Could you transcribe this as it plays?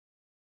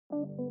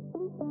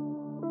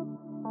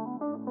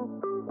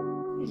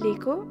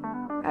L'écho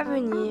à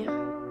venir.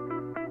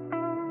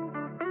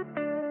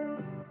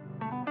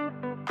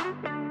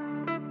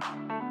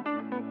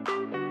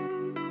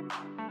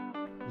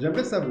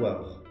 J'aimerais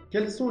savoir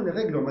quelles sont les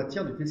règles en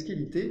matière de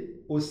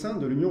fiscalité au sein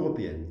de l'Union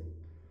européenne.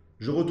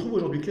 Je retrouve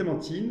aujourd'hui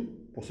Clémentine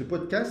pour ce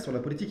podcast sur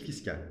la politique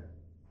fiscale.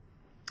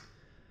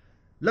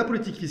 La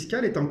politique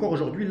fiscale est encore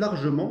aujourd'hui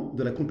largement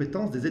de la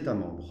compétence des États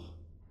membres.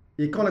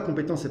 Et quand la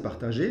compétence est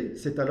partagée,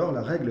 c'est alors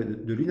la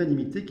règle de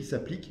l'unanimité qui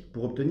s'applique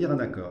pour obtenir un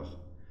accord.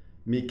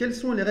 Mais quelles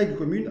sont les règles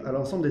communes à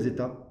l'ensemble des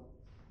États ?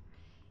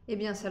 Eh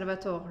bien,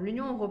 Salvatore,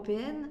 l'Union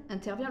européenne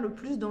intervient le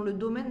plus dans le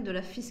domaine de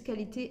la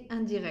fiscalité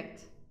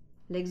indirecte.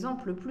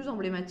 L'exemple le plus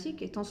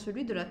emblématique étant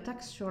celui de la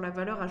taxe sur la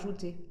valeur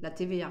ajoutée, la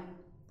TVA.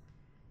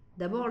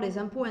 D'abord, les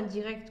impôts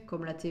indirects,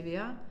 comme la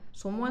TVA,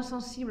 sont moins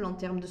sensibles en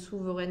termes de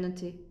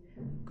souveraineté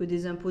que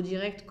des impôts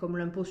directs comme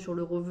l'impôt sur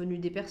le revenu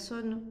des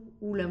personnes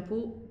ou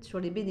l'impôt sur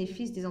les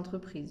bénéfices des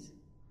entreprises.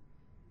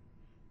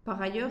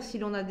 Par ailleurs, si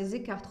l'on a des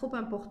écarts trop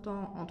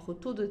importants entre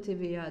taux de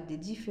TVA des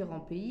différents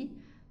pays,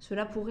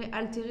 cela pourrait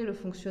altérer le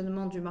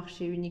fonctionnement du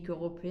marché unique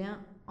européen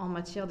en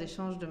matière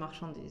d'échange de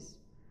marchandises.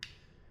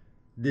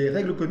 Des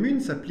règles communes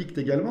s'appliquent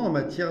également en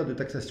matière de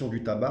taxation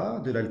du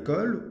tabac, de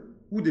l'alcool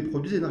ou des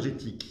produits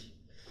énergétiques.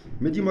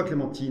 Mais dis-moi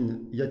Clémentine,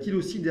 y a-t-il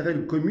aussi des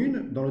règles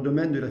communes dans le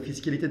domaine de la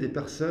fiscalité des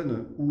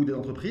personnes ou des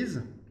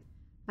entreprises ?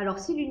 Alors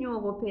si l'Union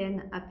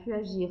européenne a pu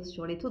agir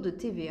sur les taux de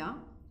TVA,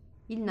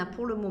 il n'a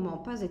pour le moment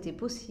pas été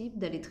possible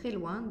d'aller très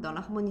loin dans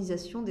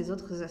l'harmonisation des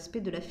autres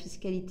aspects de la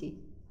fiscalité.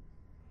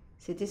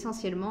 C'est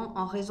essentiellement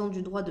en raison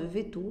du droit de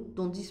veto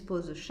dont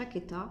dispose chaque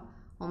État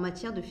en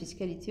matière de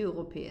fiscalité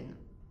européenne.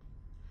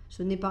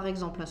 Ce n'est par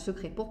exemple un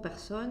secret pour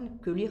personne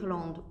que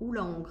l'Irlande ou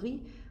la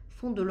Hongrie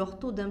font de leur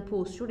taux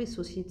d'impôt sur les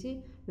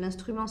sociétés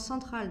l'instrument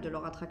central de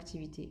leur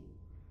attractivité.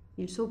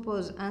 Ils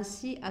s'opposent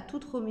ainsi à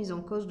toute remise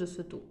en cause de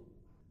ce taux.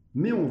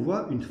 Mais on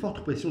voit une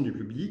forte pression du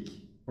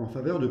public en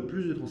faveur de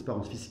plus de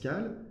transparence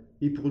fiscale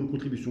et pour une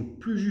contribution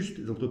plus juste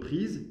des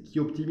entreprises qui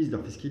optimisent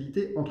leur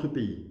fiscalité entre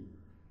pays.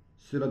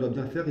 Cela doit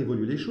bien faire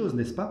évoluer les choses,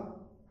 n'est-ce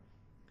pas ?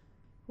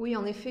 Oui,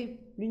 en effet,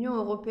 l'Union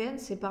européenne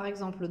s'est par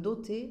exemple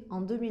dotée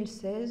en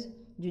 2016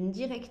 d'une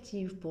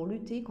directive pour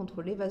lutter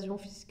contre l'évasion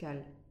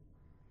fiscale.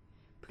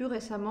 Plus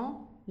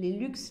récemment, les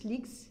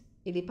LuxLeaks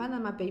et les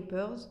Panama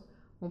Papers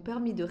ont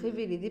permis de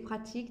révéler des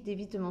pratiques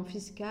d'évitement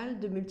fiscal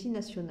de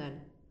multinationales,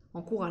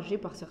 encouragées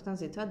par certains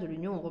États de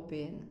l'Union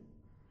européenne.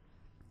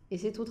 Et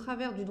c'est au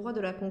travers du droit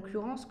de la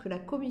concurrence que la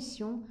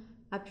Commission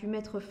a pu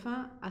mettre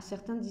fin à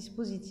certains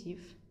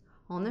dispositifs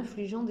en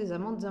infligeant des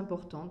amendes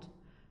importantes,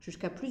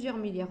 jusqu'à plusieurs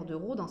milliards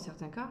d'euros dans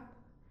certains cas,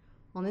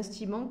 en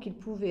estimant qu'ils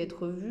pouvaient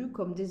être vus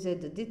comme des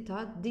aides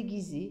d'État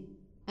déguisées,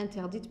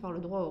 interdites par le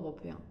droit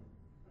européen.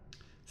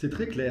 C'est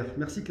très clair,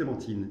 merci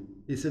Clémentine.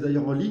 Et c'est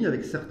d'ailleurs en ligne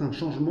avec certains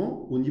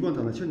changements au niveau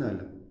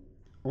international.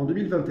 En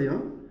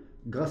 2021,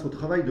 grâce au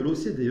travail de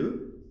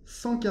l'OCDE,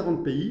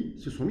 140 pays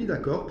se sont mis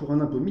d'accord pour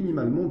un impôt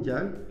minimal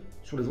mondial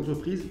sur les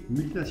entreprises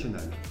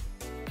multinationales.